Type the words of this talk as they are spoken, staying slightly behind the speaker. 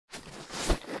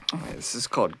This is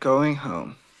called Going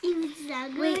Home.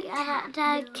 Wait,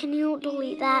 Dad, can you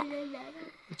delete that?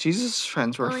 Jesus'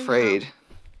 friends were afraid.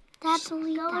 Dad,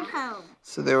 delete that. Home.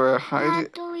 So they were hiding.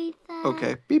 Dad, delete that.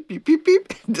 Okay, beep, beep, beep,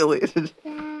 beep. Deleted.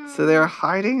 So they were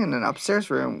hiding in an upstairs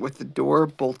room with the door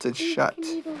bolted shut.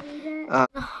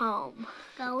 Home.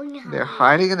 Going home. They're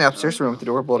hiding in the upstairs room with the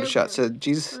door bolted shut. So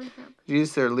Jesus,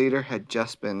 their leader, had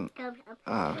just been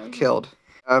killed.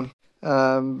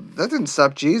 That didn't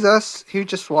stop Jesus. He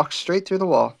just walked straight through the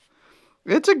wall.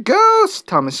 It's a ghost!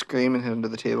 Thomas screamed and hid under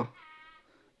the table.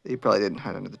 He probably didn't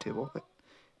hide under the table, but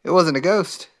it wasn't a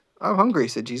ghost. I'm hungry,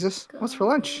 said Jesus. What's for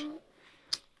lunch?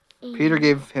 Peter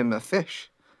gave him a fish.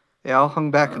 They all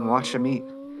hung back and watched him eat.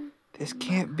 This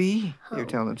can't be, they were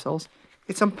telling themselves.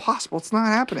 It's impossible. It's not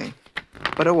happening.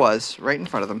 But it was, right in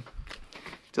front of them.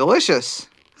 Delicious!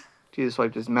 Jesus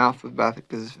wiped his mouth with bath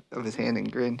of his hand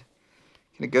and grinned.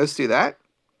 Can a ghost do that?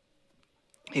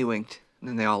 He winked, and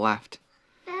then they all laughed.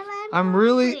 I'm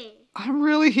really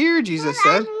here, Jesus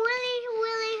said. I'm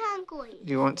really hungry.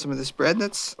 Do you want some of this bread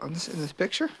that's in this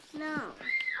picture? No.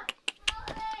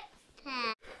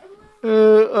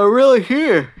 I'm really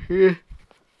here.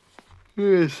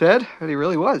 He said, and he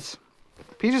really was.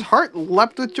 Peter's heart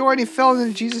leapt with joy, and he fell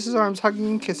into Jesus' arms, hugging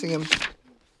and kissing him.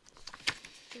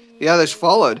 The others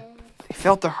followed. They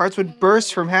felt their hearts would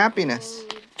burst from happiness.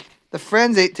 The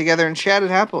friends ate together and chatted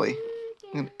happily.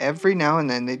 And every now and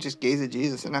then, they just gazed at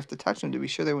Jesus enough to touch him to be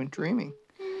sure they weren't dreaming.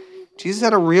 Jesus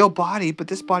had a real body, but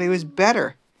this body was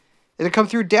better. It had come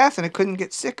through death, and it couldn't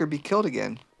get sick or be killed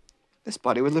again. This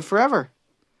body would live forever.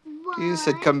 Jesus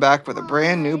had come back with a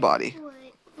brand new body.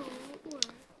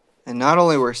 And not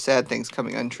only were sad things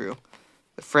coming untrue,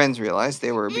 the friends realized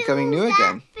they were becoming new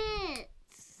again.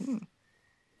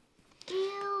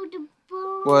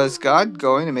 Was God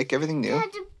going to make everything new?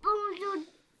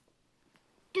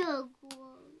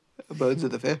 The bones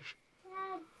of the fish.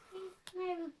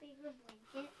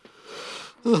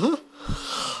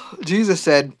 Jesus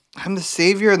said, I'm the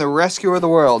Savior and the rescuer of the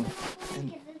world.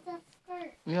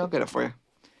 I'll get it for you.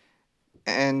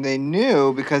 And they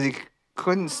knew, because he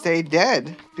couldn't stay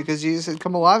dead, because Jesus had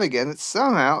come alive again, that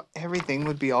somehow everything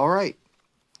would be all right.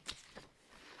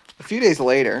 A few days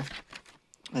later,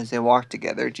 as they walked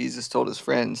together, Jesus told his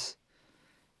friends,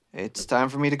 it's time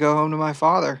for me to go home to my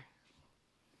Father.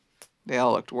 They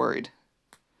all looked worried.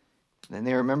 Then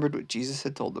they remembered what Jesus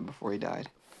had told them before he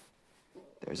died.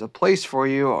 There's a place for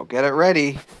you. I'll get it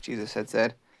ready, Jesus had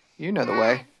said. You know the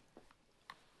way.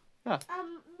 Yeah.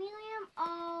 Miriam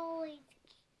always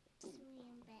kicks me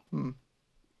in bed.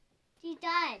 She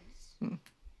does.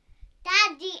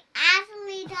 Daddy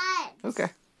actually does.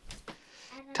 Okay.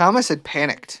 Thomas had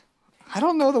panicked. I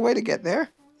don't know the way to get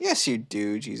there. Yes, you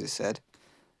do, Jesus said.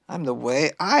 I am the way,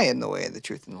 the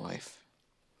truth, and the life.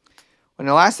 When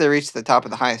at last they reached the top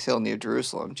of the highest hill near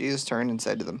Jerusalem, Jesus turned and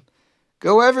said to them,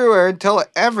 Go everywhere and tell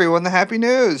everyone the happy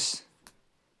news.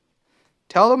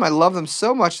 Tell them I love them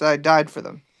so much that I died for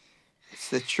them. It's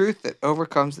the truth that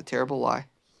overcomes the terrible lie.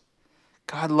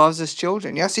 God loves his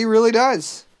children. Yes, he really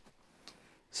does.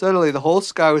 Suddenly, the whole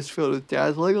sky was filled with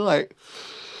dazzling light.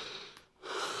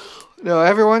 Now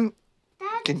everyone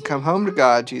can come home to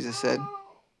God, Jesus said.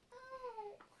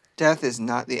 Death is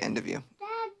not the end of you.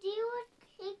 Dad, you were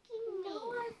kicking me.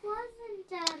 No, I wasn't,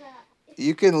 Dada.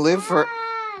 You can live for...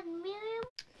 Dad, Miriam.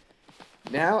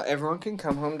 Now everyone can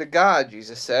come home to God,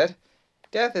 Jesus said.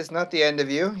 Death is not the end of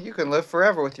you. You can live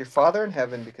forever with your Father in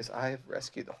heaven because I have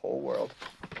rescued the whole world.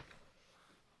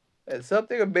 And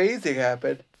something amazing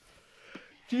happened.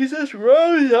 Jesus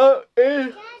rose up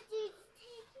and...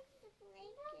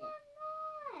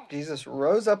 Jesus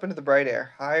rose up into the bright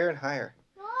air, higher and higher.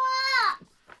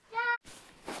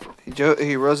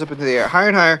 He rose up into the air, higher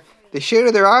and higher. They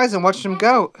shaded their eyes and watched him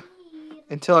go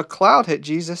until a cloud hid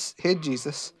Jesus,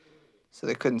 so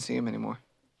they couldn't see him anymore.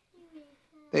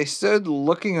 They stood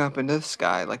looking up into the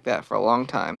sky like that for a long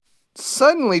time.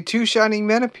 Suddenly, two shining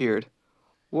men appeared.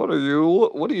 What are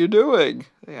you doing?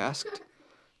 They asked.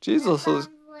 Jesus has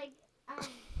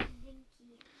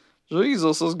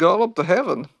gone up to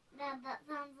heaven. That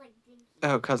sounds like Dinky.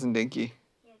 Oh, Cousin Dinky.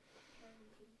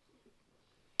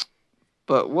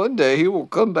 But one day he will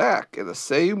come back in the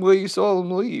same way you saw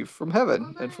him leave from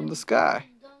heaven and from the sky.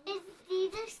 Is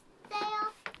Jesus there?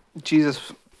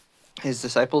 Jesus, his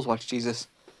disciples watched Jesus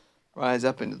rise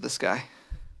up into the sky.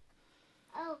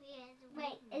 Oh, yeah.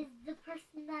 Wait, is the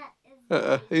person that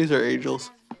is... These are angels.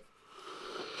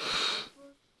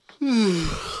 Jesus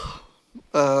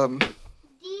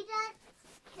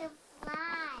can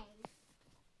fly.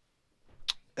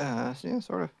 Yeah,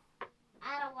 sort of.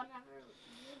 I don't want to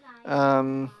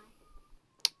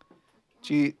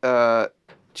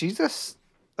Jesus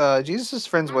Jesus'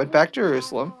 friends went back to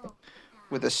Jerusalem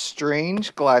with a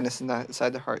strange gladness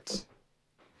inside their hearts.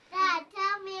 Dad,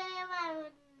 tell me I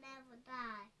would never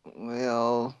die.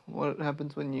 Well, what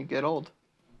happens when you get old?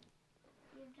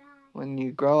 You die. When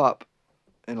you grow up.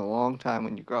 In a long time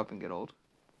when you grow up and get old.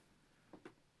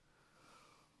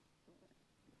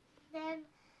 Then,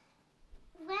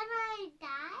 when I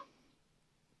die,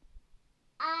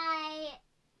 I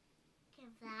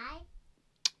can fly.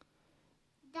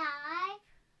 Die,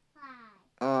 fly.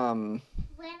 When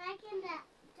I can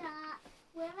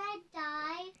when I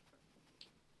die,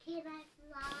 can I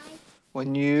fly?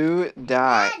 When you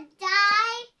die. Dad,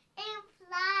 die and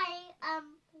fly.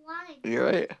 Flying. You're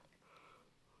right.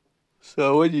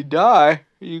 So when you die,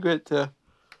 you get to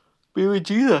be with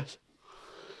Jesus.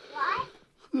 What?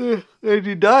 When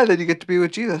you die, then you get to be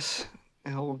with Jesus.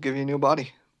 And He'll give you a new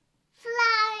body.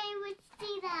 Fly with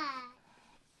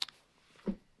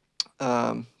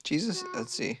Jesus. Jesus,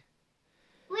 let's see.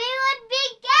 We would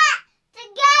be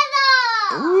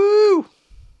together. Woo!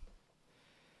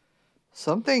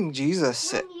 Something Jesus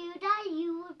said. When you die,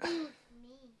 you would be with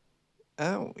me.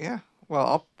 Oh, yeah. Well,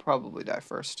 I'll probably die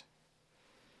first.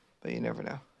 But you never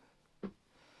know.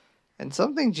 And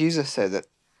something Jesus said that...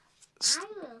 I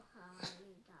will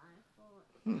probably die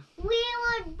for. We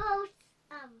would both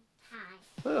die.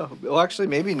 Oh, well, actually,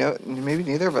 maybe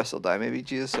neither of us will die. Maybe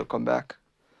Jesus will come back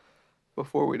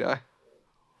before we die.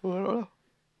 Well, I don't know.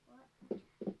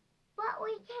 But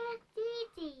we can't see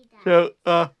Jesus. So,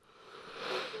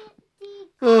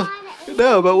 God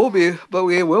no, but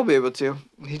we will be able to.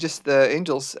 The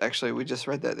angels, actually, we just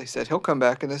read that. They said He'll come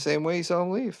back in the same way you saw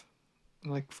Him leave.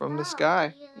 Like from the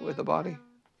sky with a body.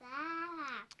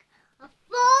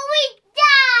 Before we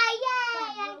die!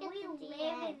 Yay! Will we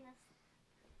live in the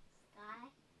sky?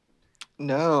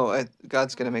 No,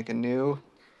 God's going to make a new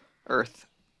earth.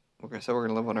 So we're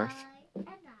going to live on earth.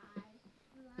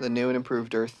 The new and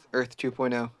improved earth. Earth 2.0.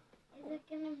 Is it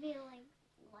going to be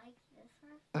like this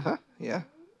earth? Uh-huh, yeah.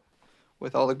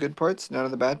 With all the good parts, none of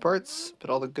the bad parts,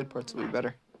 but all the good parts will be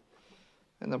better.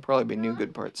 And there'll probably be new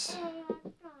good parts.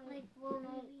 Like, will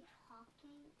we be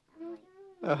talking?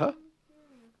 Uh-huh.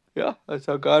 Yeah, that's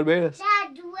how God made us.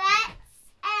 Dad, duets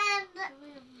and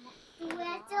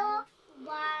duetto.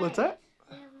 What's that?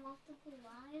 We have multiple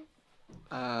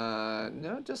wives.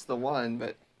 No, just the one,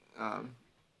 but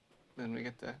then we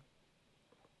get to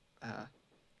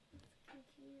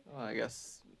well, I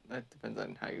guess that depends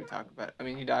on how you talk about it. I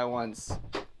mean, you die once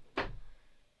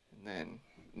and then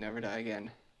never die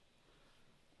again.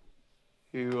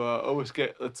 You always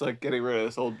it's like getting rid of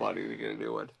this old body to get a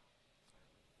new one.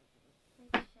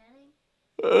 Like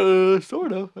shedding?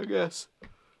 Sort of, I guess.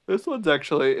 This one's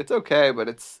actually, it's okay, but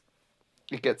it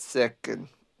gets sick and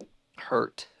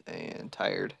hurt and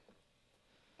tired.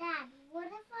 Dad, what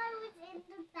if I was in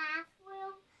the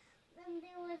bathroom and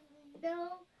there was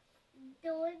no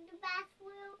door in the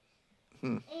bathroom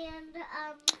and the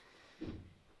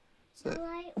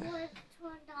light was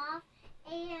turned off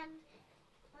and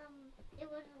it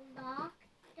was locked,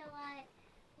 so I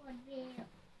would be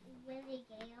really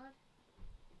scared.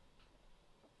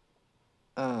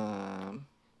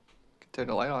 Turn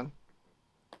the light on.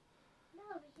 No,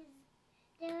 because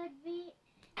there would be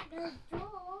no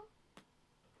door.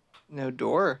 No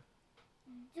door?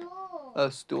 Door.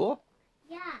 A stool?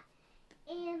 Yeah.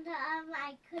 And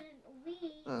I couldn't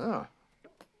read. Oh.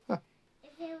 Huh.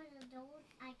 If there was a door,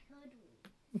 I could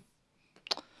read.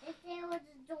 If there was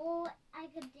a door, I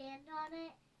could stand on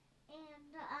it,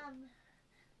 and I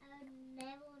would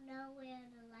never know where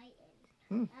the light is.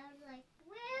 I was like,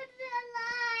 "Where's the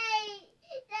light?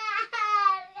 Dad,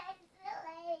 where's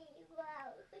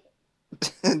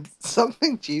the light?"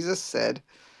 Something Jesus said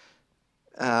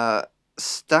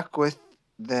stuck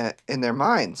in their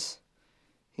minds.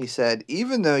 He said,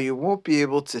 "Even though you won't be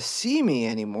able to see me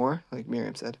anymore," like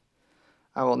Miriam said,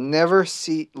 "I will never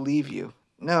leave you.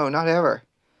 No, not ever.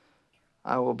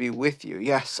 I will be with you.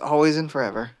 Yes, always and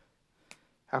forever."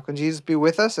 How can Jesus be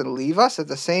with us and leave us at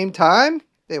the same time?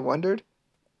 They wondered.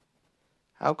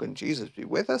 How can Jesus be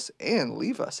with us and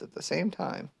leave us at the same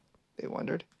time? They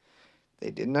wondered. They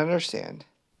didn't understand.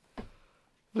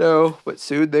 No, but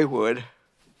soon they would.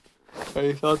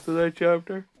 Any thoughts on that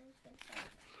chapter?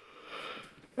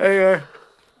 Any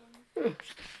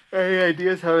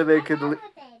ideas how they could?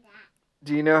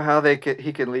 Do you know how he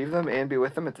could leave them and be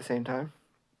with them at the same time?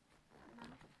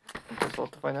 I guess we'll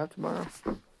have to find out tomorrow.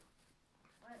 What?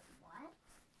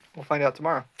 We'll find out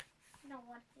tomorrow. No,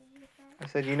 what did you say? I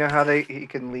said, you know how he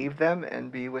can leave them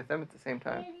and be with them at the same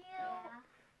time? Can you?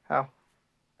 How?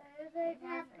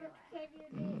 Can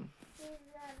you